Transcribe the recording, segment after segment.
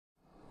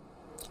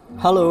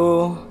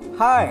Halo,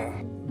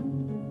 hai.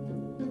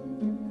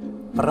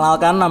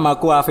 Perkenalkan,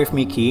 namaku Afif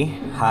Miki.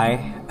 Hai.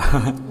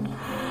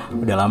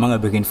 Udah lama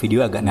gak bikin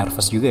video, agak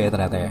nervous juga ya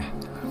ternyata ya.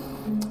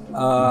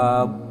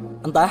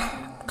 Entah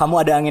kamu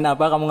ada angin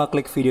apa kamu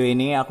ngeklik video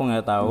ini, aku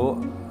gak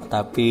tahu.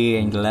 Tapi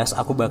yang jelas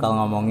aku bakal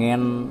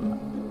ngomongin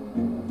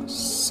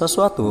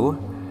sesuatu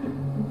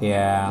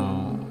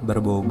yang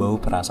berbau-bau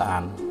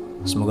perasaan.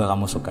 Semoga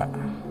kamu suka.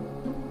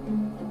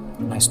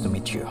 Nice to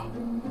meet you.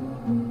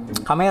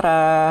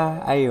 Kamera,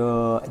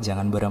 ayo,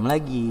 jangan buram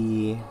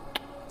lagi.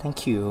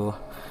 Thank you.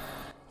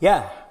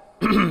 Ya,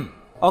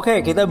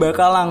 oke, kita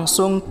bakal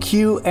langsung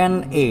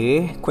Q&A,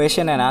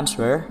 question and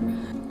answer.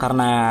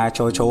 Karena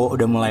cowok-cowok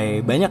udah mulai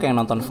banyak yang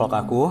nonton vlog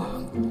aku.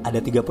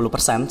 Ada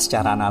 30%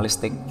 secara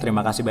analistik.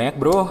 Terima kasih banyak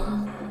bro.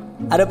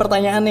 Ada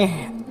pertanyaan nih.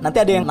 Nanti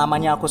ada yang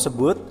namanya aku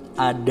sebut,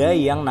 ada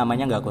yang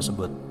namanya gak aku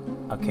sebut.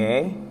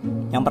 Oke.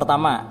 Yang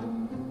pertama,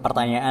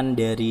 pertanyaan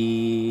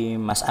dari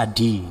Mas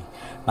Adi.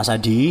 Mas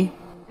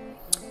Adi,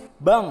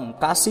 Bang,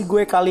 kasih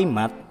gue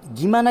kalimat,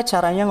 gimana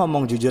caranya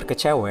ngomong jujur ke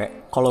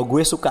cewek kalau gue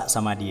suka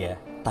sama dia.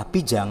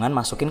 Tapi jangan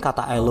masukin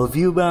kata I love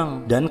you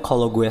bang. Dan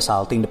kalau gue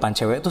salting depan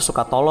cewek tuh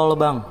suka tolol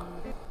bang.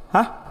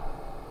 Hah?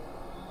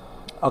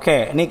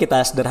 Oke, ini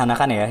kita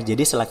sederhanakan ya.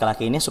 Jadi si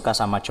laki-laki ini suka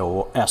sama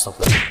cowok.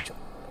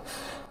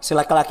 Si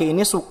laki-laki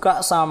ini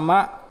suka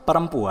sama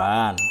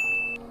perempuan.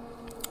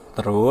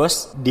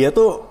 Terus dia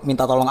tuh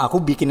minta tolong aku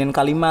bikinin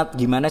kalimat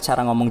gimana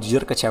cara ngomong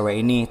jujur ke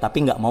cewek ini,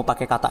 tapi nggak mau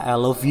pakai kata I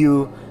love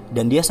you.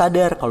 Dan dia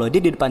sadar kalau dia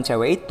di depan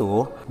cewek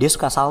itu dia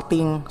suka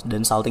salting,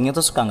 dan saltingnya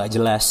tuh suka nggak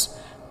jelas.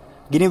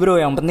 Gini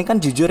bro, yang penting kan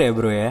jujur ya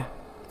bro ya.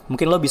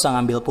 Mungkin lo bisa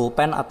ngambil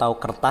pulpen atau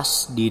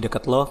kertas di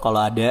deket lo kalau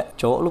ada.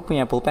 Cowok lo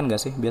punya pulpen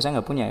gak sih? Biasanya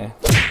nggak punya ya.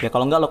 Ya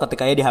kalau nggak lo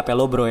ketik aja di HP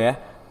lo bro ya.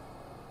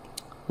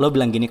 Lo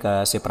bilang gini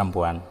ke si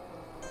perempuan,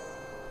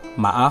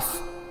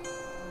 maaf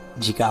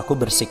jika aku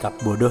bersikap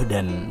bodoh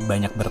dan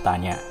banyak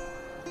bertanya.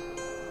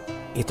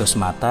 Itu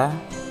semata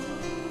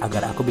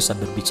agar aku bisa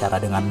berbicara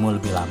denganmu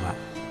lebih lama.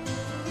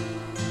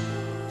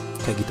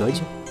 Kayak gitu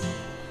aja.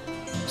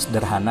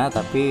 Sederhana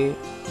tapi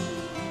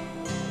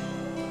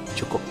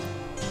cukup.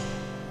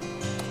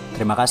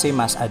 Terima kasih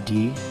Mas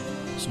Adi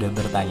sudah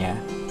bertanya.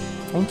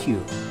 Thank you.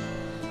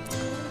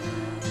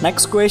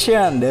 Next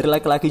question dari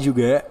laki-laki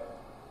juga.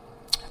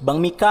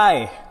 Bang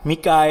Mikai.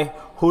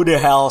 Who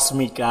the hell's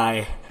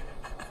Mikai?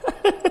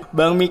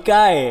 Bang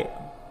Mikai,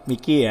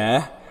 Miki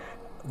ya.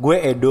 Gue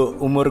Edo,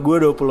 umur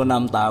gue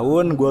 26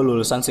 tahun, gue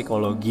lulusan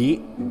psikologi.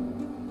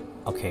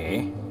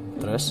 Oke,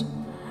 terus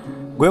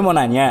gue mau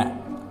nanya,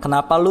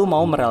 kenapa lu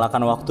mau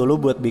merelakan waktu lu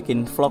buat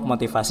bikin vlog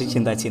motivasi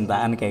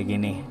cinta-cintaan kayak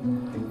gini?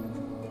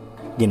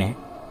 Gini,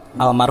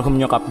 almarhum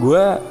nyokap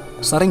gue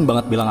sering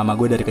banget bilang sama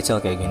gue dari kecil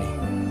kayak gini.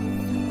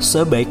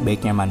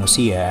 Sebaik-baiknya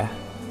manusia,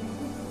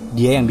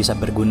 dia yang bisa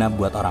berguna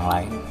buat orang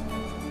lain.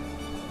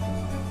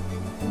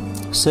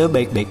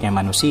 Sebaik-baiknya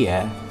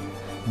manusia,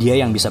 dia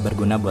yang bisa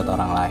berguna buat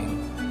orang lain.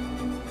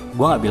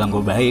 Gue gak bilang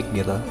gue baik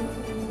gitu.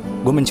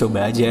 Gue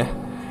mencoba aja.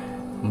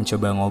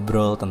 Mencoba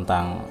ngobrol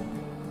tentang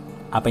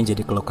apa yang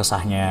jadi keluh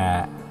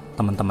kesahnya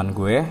teman-teman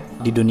gue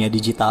di dunia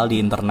digital, di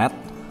internet.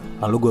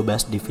 Lalu gue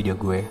bahas di video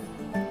gue.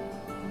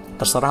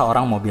 Terserah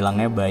orang mau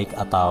bilangnya baik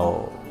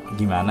atau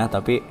gimana,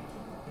 tapi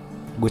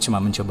gue cuma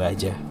mencoba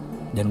aja.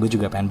 Dan gue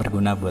juga pengen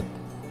berguna buat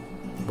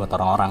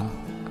orang-orang.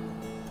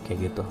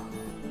 Kayak gitu.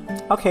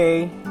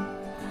 Oke.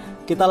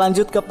 Kita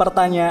lanjut ke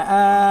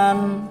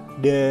pertanyaan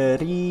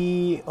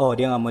dari... Oh,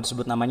 dia gak mau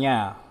disebut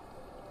namanya.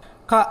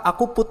 Kak,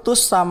 aku putus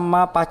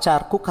sama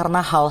pacarku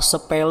karena hal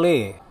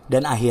sepele.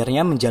 Dan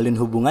akhirnya menjalin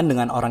hubungan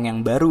dengan orang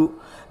yang baru.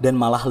 Dan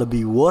malah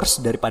lebih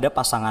worse daripada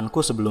pasanganku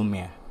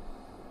sebelumnya.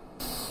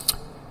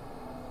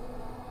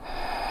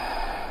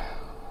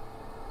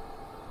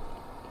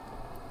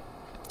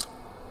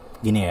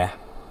 Gini ya.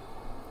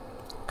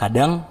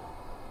 Kadang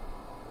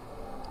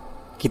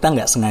kita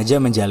nggak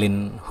sengaja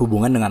menjalin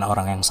hubungan dengan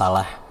orang yang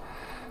salah,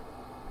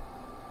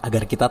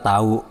 agar kita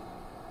tahu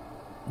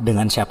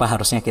dengan siapa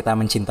harusnya kita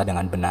mencinta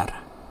dengan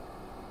benar.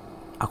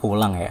 Aku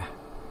ulang ya,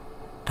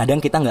 kadang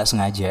kita nggak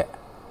sengaja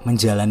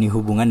menjalani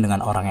hubungan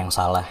dengan orang yang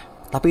salah,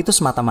 tapi itu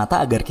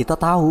semata-mata agar kita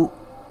tahu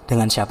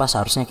dengan siapa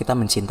seharusnya kita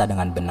mencinta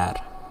dengan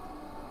benar.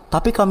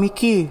 Tapi Kak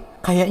Miki,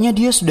 kayaknya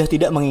dia sudah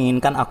tidak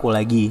menginginkan aku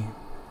lagi.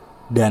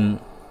 Dan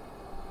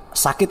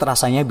sakit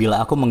rasanya bila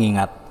aku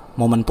mengingat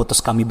momen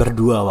putus kami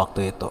berdua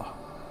waktu itu.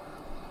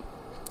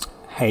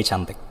 Hey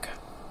cantik,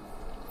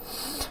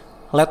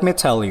 let me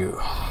tell you,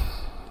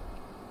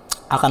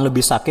 akan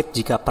lebih sakit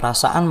jika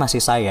perasaan masih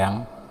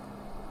sayang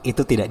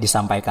itu tidak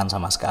disampaikan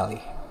sama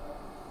sekali.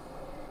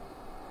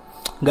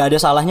 Gak ada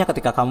salahnya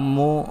ketika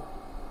kamu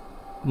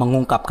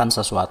mengungkapkan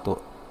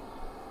sesuatu.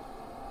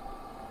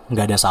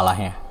 Gak ada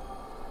salahnya,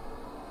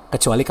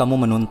 kecuali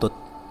kamu menuntut.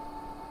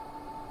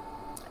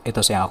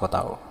 Itu sih yang aku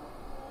tahu.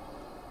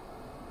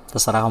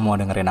 Terserah kamu mau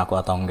dengerin aku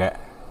atau enggak,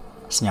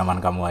 senyaman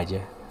kamu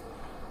aja.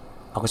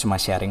 Aku cuma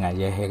sharing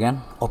aja ya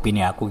kan, opini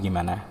aku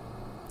gimana.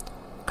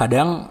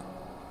 Kadang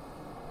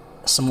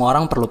semua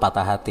orang perlu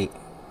patah hati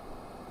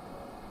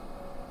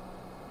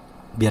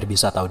biar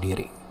bisa tahu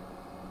diri.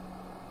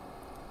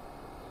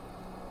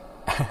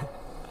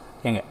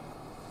 Ya nggak?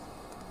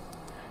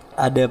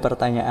 Ada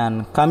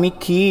pertanyaan,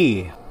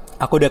 Kamiki,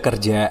 aku udah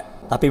kerja,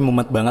 tapi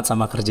mumet banget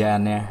sama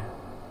kerjaannya.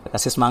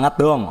 Kasih semangat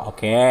dong.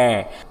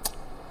 Oke.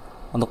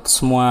 Untuk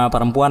semua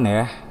perempuan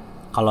ya,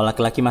 kalau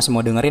laki-laki masih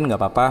mau dengerin gak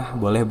apa-apa,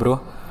 boleh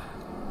bro.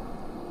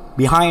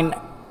 Behind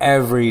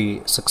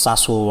every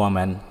successful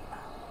woman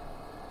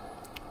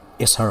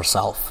is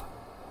herself.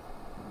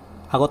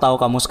 Aku tahu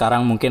kamu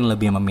sekarang mungkin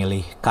lebih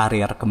memilih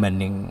karir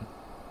kebanding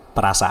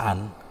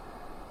perasaan.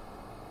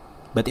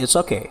 But it's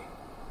okay.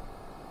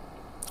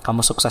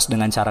 Kamu sukses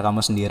dengan cara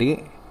kamu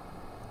sendiri.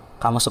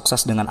 Kamu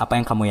sukses dengan apa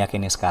yang kamu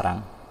yakini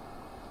sekarang.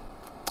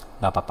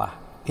 Gak apa-apa.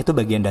 Itu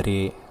bagian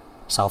dari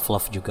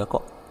self-love juga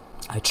kok.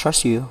 I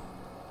trust you.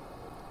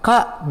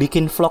 Kak,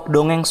 bikin vlog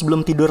dongeng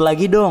sebelum tidur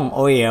lagi dong.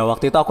 Oh iya,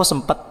 waktu itu aku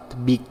sempet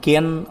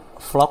bikin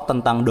vlog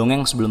tentang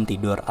dongeng sebelum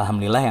tidur.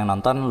 Alhamdulillah yang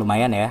nonton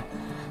lumayan ya.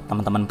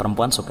 Teman-teman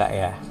perempuan suka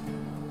ya.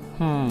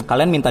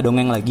 Kalian minta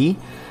dongeng lagi?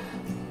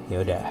 Ya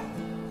udah.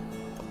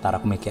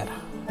 Ntar aku mikir.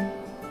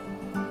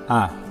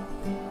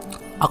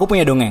 Aku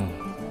punya dongeng.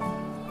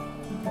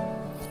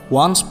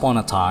 Once upon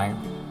a time,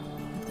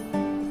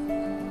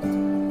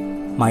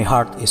 my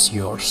heart is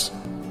yours.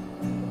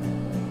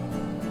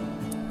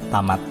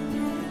 Tamat.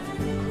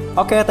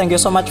 Oke, thank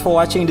you so much for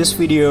watching this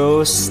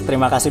videos.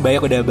 Terima kasih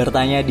banyak udah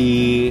bertanya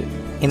di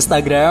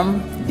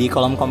Instagram, di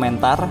kolom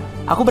komentar.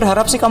 Aku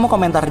berharap sih kamu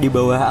komentar di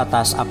bawah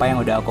atas apa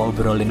yang udah aku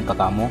obrolin ke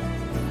kamu.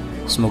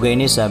 Semoga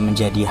ini bisa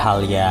menjadi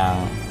hal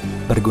yang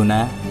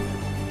berguna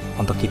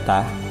untuk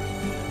kita,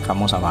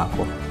 kamu sama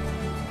aku.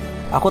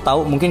 Aku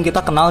tahu mungkin kita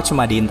kenal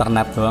cuma di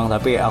internet doang,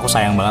 tapi aku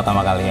sayang banget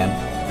sama kalian.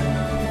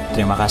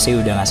 Terima kasih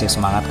udah ngasih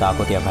semangat ke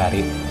aku tiap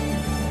hari.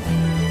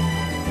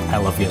 I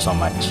love you so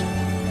much.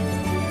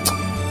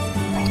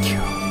 Thank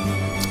you.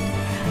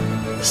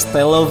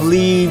 Stay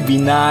lovely, be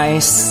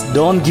nice,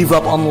 don't give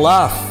up on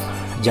love.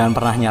 Jangan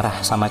pernah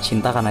nyerah sama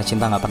cinta, karena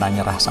cinta gak pernah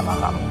nyerah sama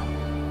kamu.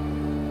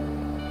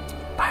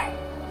 Bye.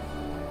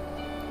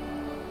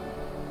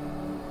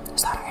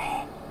 Sekarang